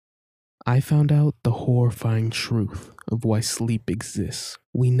I found out the horrifying truth of why sleep exists.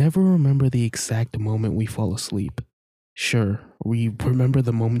 We never remember the exact moment we fall asleep. Sure, we remember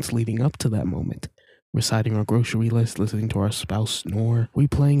the moments leading up to that moment, reciting our grocery list, listening to our spouse snore,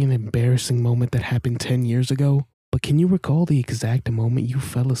 replaying an embarrassing moment that happened 10 years ago. But can you recall the exact moment you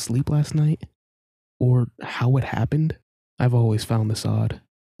fell asleep last night? Or how it happened? I've always found this odd.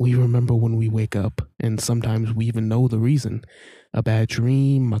 We remember when we wake up, and sometimes we even know the reason. A bad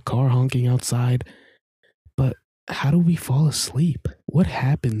dream, a car honking outside. But how do we fall asleep? What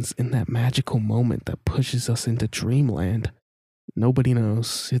happens in that magical moment that pushes us into dreamland? Nobody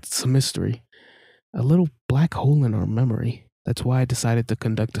knows. It's a mystery. A little black hole in our memory. That's why I decided to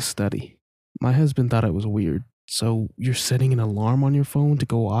conduct a study. My husband thought it was weird. So you're setting an alarm on your phone to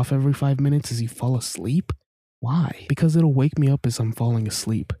go off every 5 minutes as you fall asleep? Why? Because it'll wake me up as I'm falling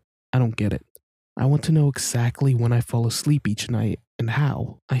asleep. I don't get it. I want to know exactly when I fall asleep each night and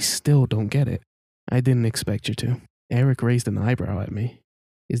how. I still don't get it. I didn't expect you to. Eric raised an eyebrow at me.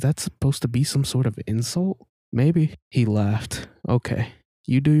 Is that supposed to be some sort of insult? Maybe. He laughed. Okay,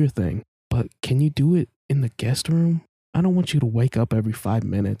 you do your thing. But can you do it in the guest room? I don't want you to wake up every 5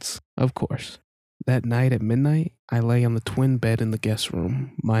 minutes. Of course. That night at midnight, I lay on the twin bed in the guest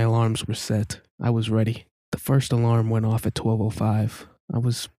room. My alarms were set. I was ready. The first alarm went off at 12:05. I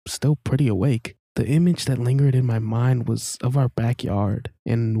was still pretty awake. The image that lingered in my mind was of our backyard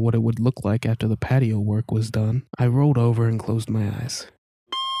and what it would look like after the patio work was done. I rolled over and closed my eyes.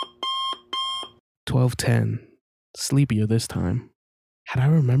 12:10. Sleepier this time. Had I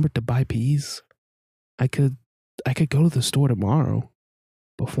remembered to buy peas? I could go to the store tomorrow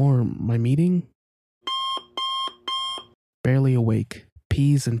before my meeting. Barely awake,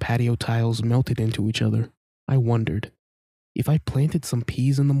 peas and patio tiles melted into each other. I wondered, if I planted some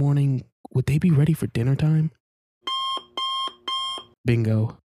peas in the morning, would they be ready for dinner time?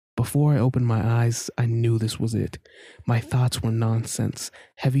 Bingo. Before I opened my eyes, I knew this was it. My thoughts were nonsense.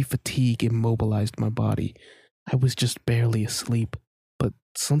 Heavy fatigue immobilized my body. I was just barely asleep, but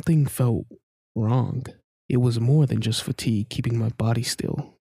something felt wrong. It was more than just fatigue keeping my body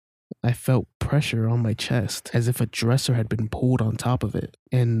still. I felt pressure on my chest, as if a dresser had been pulled on top of it,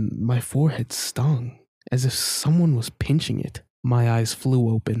 and my forehead stung, as if someone was pinching it. My eyes flew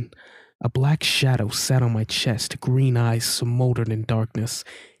open. A black shadow sat on my chest, green eyes smoldered in darkness.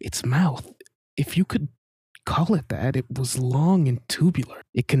 Its mouth, if you could call it that, it was long and tubular.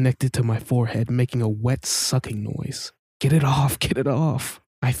 It connected to my forehead, making a wet sucking noise. Get it off, get it off.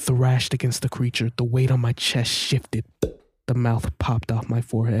 I thrashed against the creature, the weight on my chest shifted. The mouth popped off my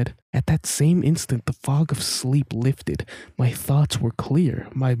forehead. At that same instant, the fog of sleep lifted. My thoughts were clear.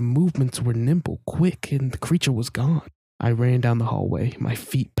 My movements were nimble, quick, and the creature was gone. I ran down the hallway. My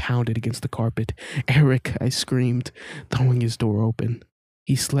feet pounded against the carpet. Eric, I screamed, throwing his door open.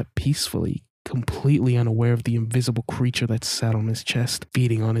 He slept peacefully, completely unaware of the invisible creature that sat on his chest,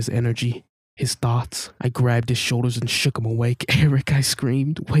 feeding on his energy, his thoughts. I grabbed his shoulders and shook him awake. Eric, I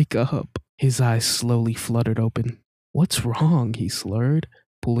screamed, wake up. His eyes slowly fluttered open. What's wrong? He slurred,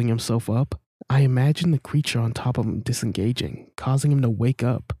 pulling himself up. I imagined the creature on top of him disengaging, causing him to wake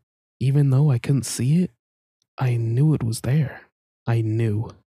up. Even though I couldn't see it, I knew it was there. I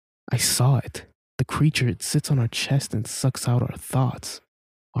knew. I saw it. The creature, it sits on our chest and sucks out our thoughts,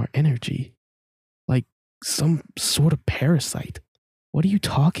 our energy, like some sort of parasite. What are you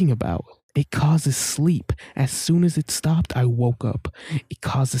talking about? It causes sleep. As soon as it stopped, I woke up. It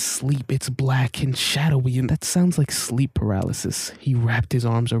causes sleep. It's black and shadowy, and that sounds like sleep paralysis. He wrapped his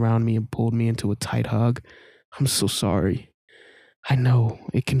arms around me and pulled me into a tight hug. I'm so sorry. I know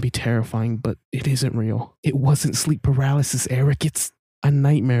it can be terrifying, but it isn't real. It wasn't sleep paralysis, Eric. It's a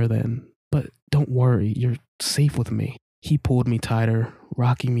nightmare then. But don't worry, you're safe with me. He pulled me tighter,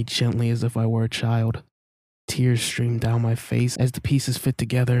 rocking me gently as if I were a child. Tears streamed down my face as the pieces fit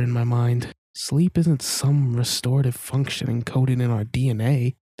together in my mind. Sleep isn't some restorative function encoded in our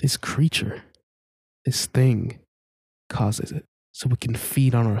DNA. This creature, this thing, causes it. So it can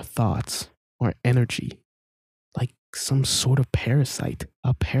feed on our thoughts, our energy, like some sort of parasite.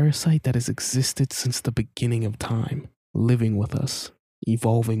 A parasite that has existed since the beginning of time, living with us,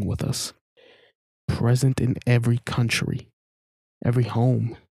 evolving with us, present in every country, every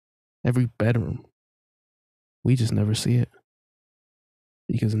home, every bedroom. We just never see it.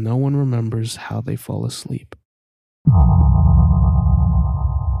 Because no one remembers how they fall asleep.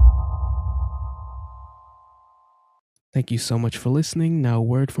 Thank you so much for listening. Now, a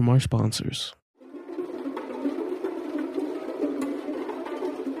word from our sponsors.